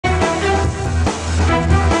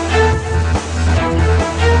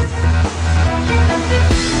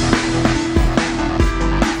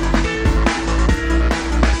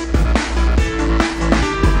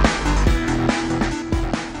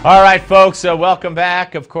All right, folks, welcome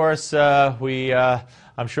back. Of course,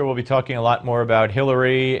 I'm sure we'll be talking a lot more about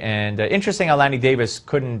Hillary. And interesting how Lanny Davis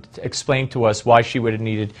couldn't explain to us why she would have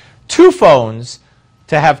needed two phones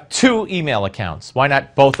to have two email accounts. Why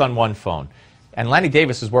not both on one phone? And Lanny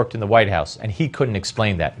Davis has worked in the White House, and he couldn't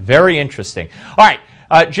explain that. Very interesting. All right,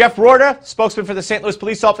 Jeff Roorda, spokesman for the St. Louis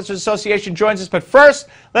Police Officers Association, joins us. But first,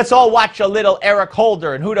 let's all watch a little Eric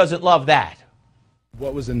Holder, and who doesn't love that?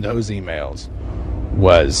 What was in those emails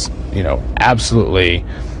was, absolutely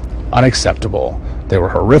unacceptable. They were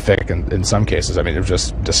horrific in some cases. I mean, it was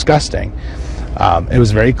just disgusting. It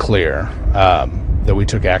was very clear that we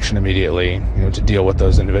took action immediately, to deal with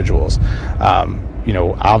those individuals.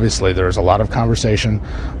 Obviously there's a lot of conversation,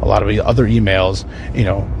 a lot of other emails.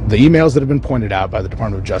 The emails that have been pointed out by the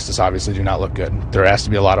Department of Justice obviously do not look good. There has to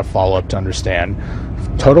be a lot of follow-up to understand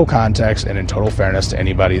total context and in total fairness to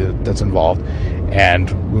anybody that's involved.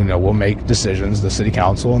 And we'll make decisions. The City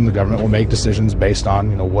Council and the government will make decisions based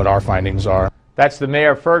on what our findings are. That's the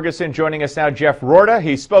Mayor of Ferguson. Joining us now, Jeff Roorda.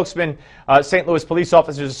 He's spokesman, St. Louis Police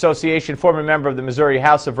Officers Association, former member of the Missouri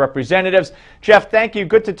House of Representatives. Jeff, thank you.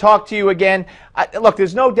 Good to talk to you again. Look,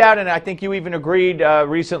 there's no doubt, and I think you even agreed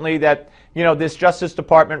recently that this Justice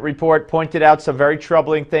Department report pointed out some very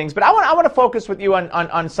troubling things. But I want to focus with you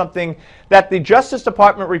on something that the Justice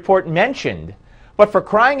Department report mentioned. But for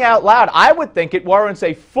crying out loud, I would think it warrants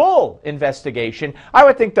a full investigation. I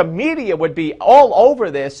would think the media would be all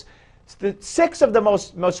over this. The 6 of the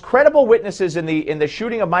most credible witnesses in the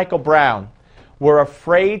shooting of Michael Brown were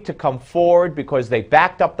afraid to come forward because they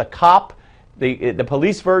backed up the cop, the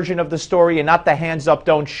police version of the story, and not the hands up,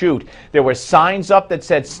 don't shoot. There were signs up that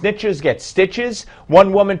said snitches get stitches.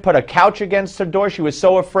 One woman put a couch against her door. She was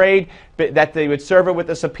so afraid that they would serve her with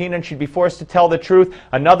a subpoena and she'd be forced to tell the truth.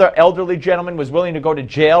 Another elderly gentleman was willing to go to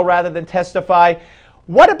jail rather than testify.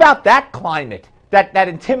 What about that climate that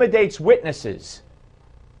intimidates witnesses?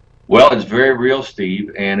 Well, it's very real,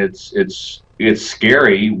 Steve, and it's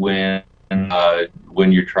scary when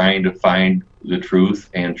you're trying to find the truth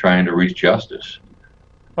and trying to reach justice.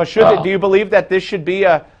 Well, do you believe that this should be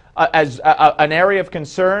an area of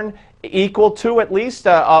concern equal to at least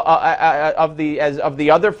of the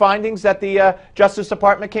other findings that the Justice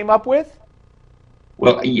Department came up with?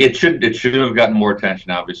 Well, it should have gotten more attention,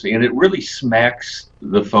 obviously, and it really smacks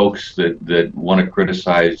the folks that want to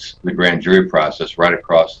criticize the grand jury process right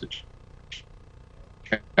across the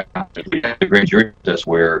grand jury process,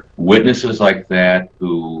 where witnesses like that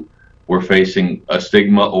who were facing a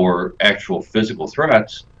stigma or actual physical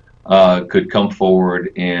threats could come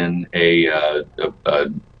forward in a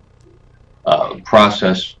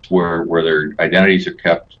process where their identities are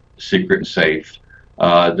kept secret and safe.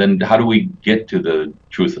 Then how do we get to the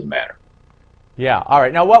truth of the matter? Yeah. All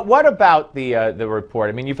right. Now, what about the report?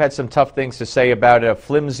 I mean, you've had some tough things to say about a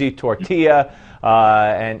flimsy tortilla,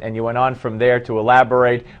 and you went on from there to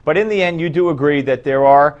elaborate. But in the end, you do agree that there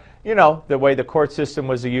are, the way the court system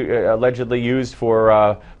was allegedly used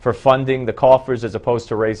for funding the coffers as opposed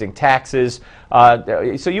to raising taxes.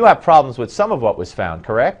 So you have problems with some of what was found,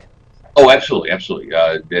 correct? Oh, absolutely, absolutely.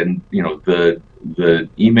 And the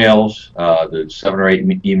emails, the 7 or 8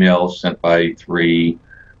 emails sent by 3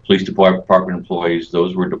 police department employees,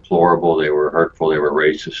 those were deplorable. They were hurtful. They were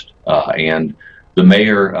racist. And the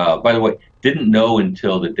mayor, by the way, didn't know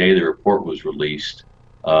until the day the report was released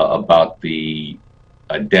about the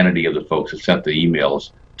identity of the folks that sent the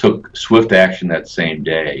emails. Took swift action that same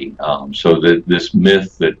day. So that this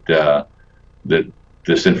myth that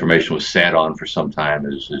this information was sat on for some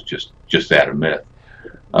time is just that, a myth.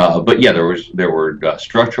 But yeah, there were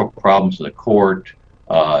structural problems in the court.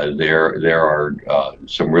 There are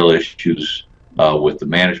some real issues with the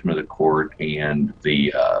management of the court and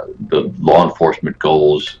the law enforcement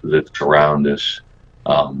goals that surround this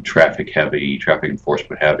traffic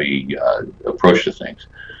enforcement heavy approach to things.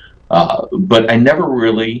 But I never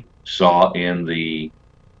really saw in the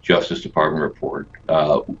Justice Department report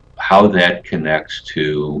how that connects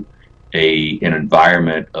to an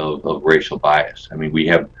environment of racial bias. I mean, we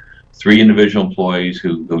have 3 individual employees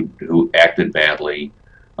who acted badly,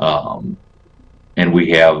 and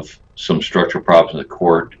we have some structural problems in the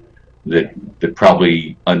court that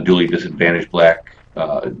probably unduly disadvantaged black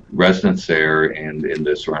residents there and in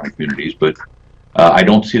the surrounding communities. But I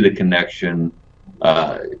don't see the connection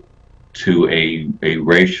to a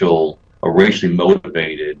racially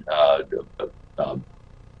motivated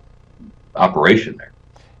operation there.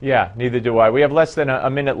 Yeah, neither do I. We have less than a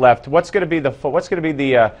minute left. What's going to be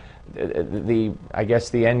the I guess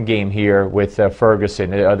the end game here with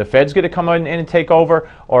Ferguson? Are the feds going to come in and take over,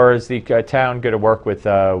 or is the town going to work with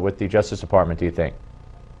the Justice Department, do you think?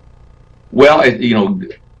 Well,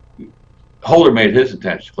 Holder made his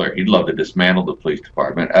intentions clear. He'd love to dismantle the police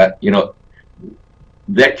department. You know,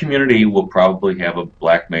 that community will probably have a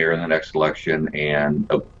black mayor in the next election and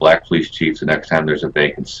a black police chief the next time there's a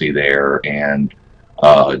vacancy there, and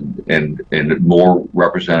more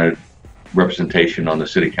representation on the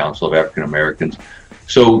city council of African Americans.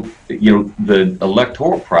 So, you know, the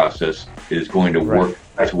electoral process is going to work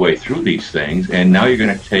its way through these things, and now you're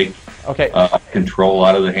going to take control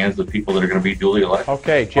out of the hands of the people that are going to be duly elected.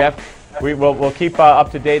 Okay, Jeff. We'll keep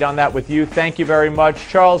up to date on that with you. Thank you very much.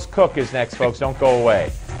 Charles Cook is next, folks. Don't go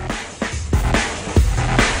away.